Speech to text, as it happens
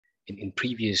in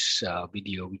previous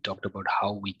video, we talked about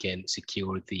how we can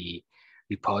secure the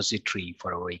repository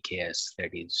for our AKS,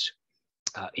 that is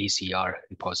ACR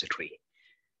repository.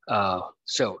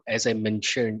 So as I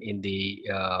mentioned in the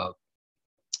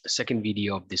second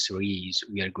video of this series,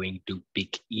 we are going to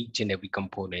pick each and every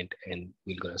component and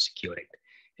we're going to secure it.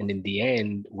 And in the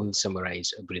end, we'll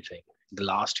summarize everything. The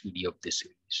last video of this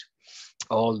series,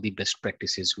 all the best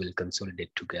practices will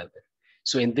consolidate together.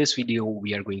 So in this video,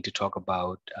 we are going to talk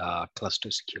about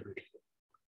cluster security.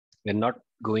 We're not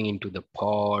going into the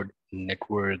pod,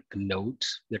 network,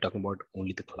 nodes. We're talking about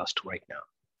only the cluster right now.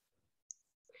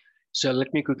 So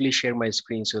let me quickly share my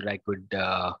screen so that I could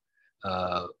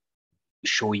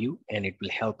show you, and it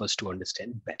will help us to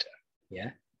understand better.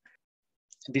 Yeah.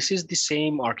 This is the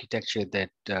same architecture that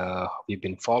we've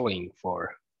been following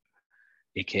for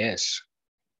AKS.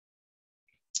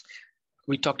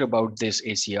 We talked about this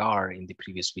ACR in the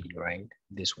previous video, right?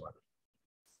 This one.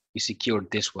 We secured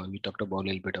this one. We talked about a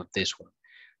little bit of this one.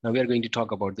 Now we are going to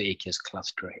talk about the AKS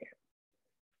cluster here.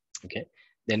 Okay.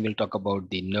 Then we'll talk about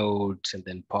the nodes and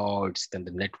then pods, then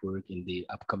the network in the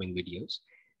upcoming videos.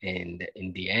 And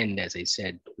in the end, as I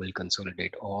said, we'll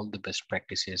consolidate all the best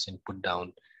practices and put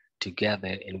down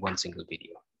together in one single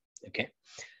video. Okay.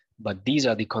 But these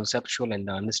are the conceptual and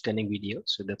the understanding videos.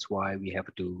 So that's why we have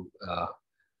to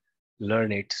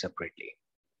learn it separately.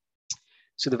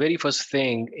 So the very first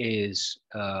thing is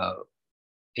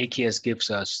AKS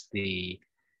gives us the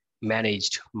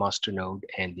managed master node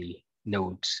and the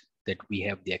nodes that we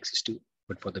have the access to,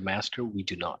 but for the master, we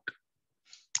do not.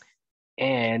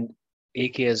 And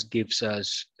AKS gives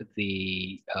us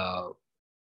the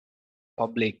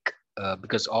public,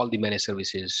 because all the managed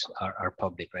services are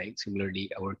public, right?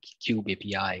 Similarly, our Kube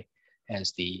API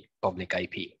has the public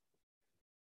IP.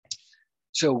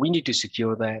 So we need to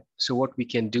secure that. So what we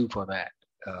can do for that,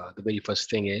 the very first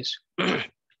thing is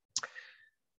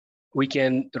we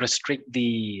can restrict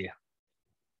the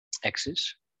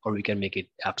access, or we can make it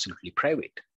absolutely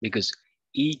private, because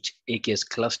each AKS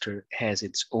cluster has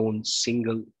its own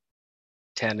single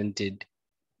talented,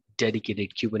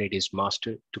 dedicated Kubernetes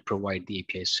master to provide the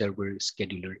API server,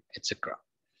 scheduler, etc.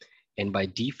 And by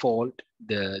default,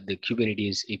 the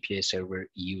Kubernetes API server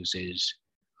uses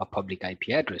a public IP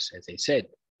address, as I said,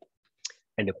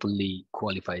 and a fully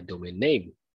qualified domain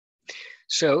name.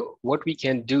 So what we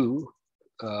can do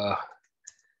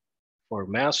for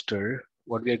master,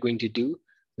 what we are going to do,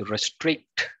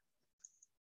 restrict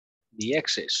the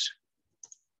access,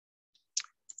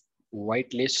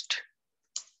 whitelist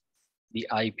the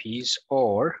IPs,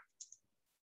 or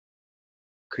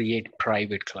create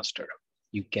private cluster.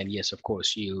 You can, yes, of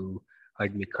course, you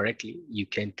heard me correctly. You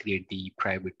can create the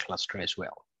private cluster as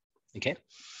well. Okay.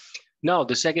 Now,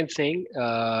 the second thing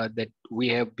that we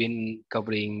have been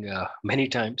covering many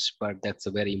times, but that's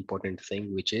a very important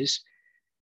thing, which is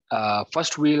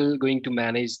first, we're going to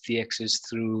manage the access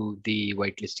through the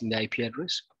whitelisting the IP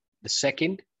address. The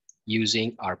second,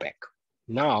 using RBAC.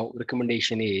 Now,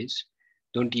 recommendation is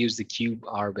don't use the Kube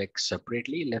RBAC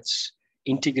separately. Let's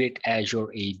integrate Azure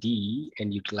AD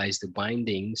and utilize the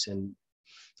bindings and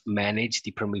manage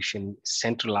the permission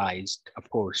centralized, of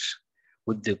course,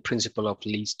 with the principle of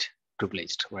least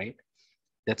privileged, right?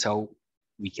 That's how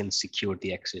we can secure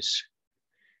the access.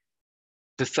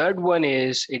 The third one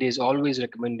is, it is always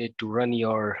recommended to run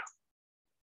your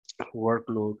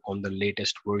workload on the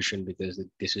latest version, because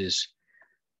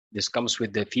this comes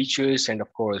with the features and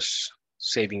of course,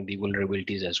 saving the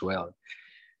vulnerabilities as well.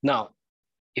 Now,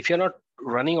 if you're not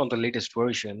running on the latest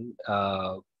version,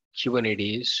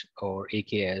 Kubernetes or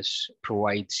AKS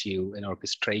provides you an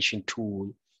orchestration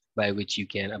tool by which you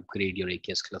can upgrade your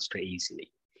AKS cluster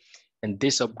easily. And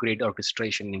this upgrade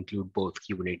orchestration include both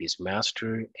Kubernetes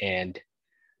master and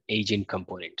agent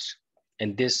components.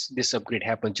 And this upgrade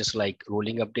happens just like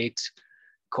rolling updates,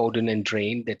 code and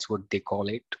drain, that's what they call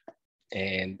it.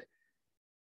 And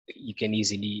you can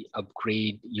easily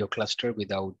upgrade your cluster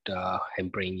without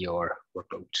hampering your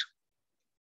workloads.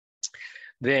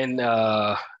 Then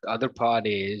the other part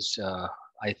is,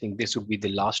 I think this would be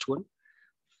the last one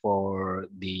for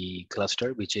the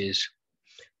cluster, which is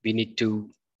we need to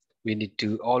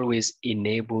always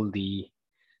enable the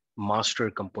master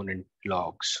component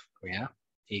logs. Yeah,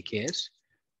 AKS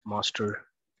master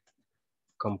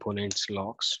components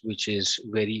logs, which is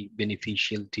very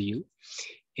beneficial to you.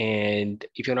 And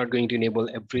if you're not going to enable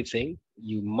everything,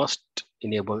 you must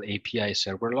enable API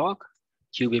server log,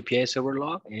 Kube API server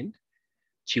log, and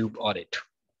Kube audit.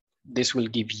 This will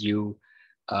give you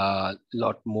a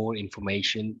lot more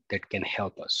information that can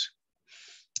help us.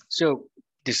 So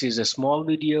this is a small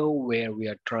video where we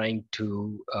are trying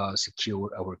to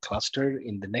secure our cluster.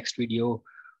 In the next video,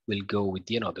 we'll go with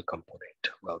the another component.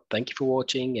 Well, thank you for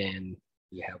watching and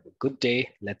you have a good day.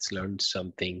 Let's learn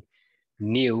something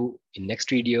new in next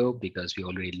video because we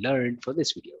already learned for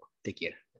this video. Take care.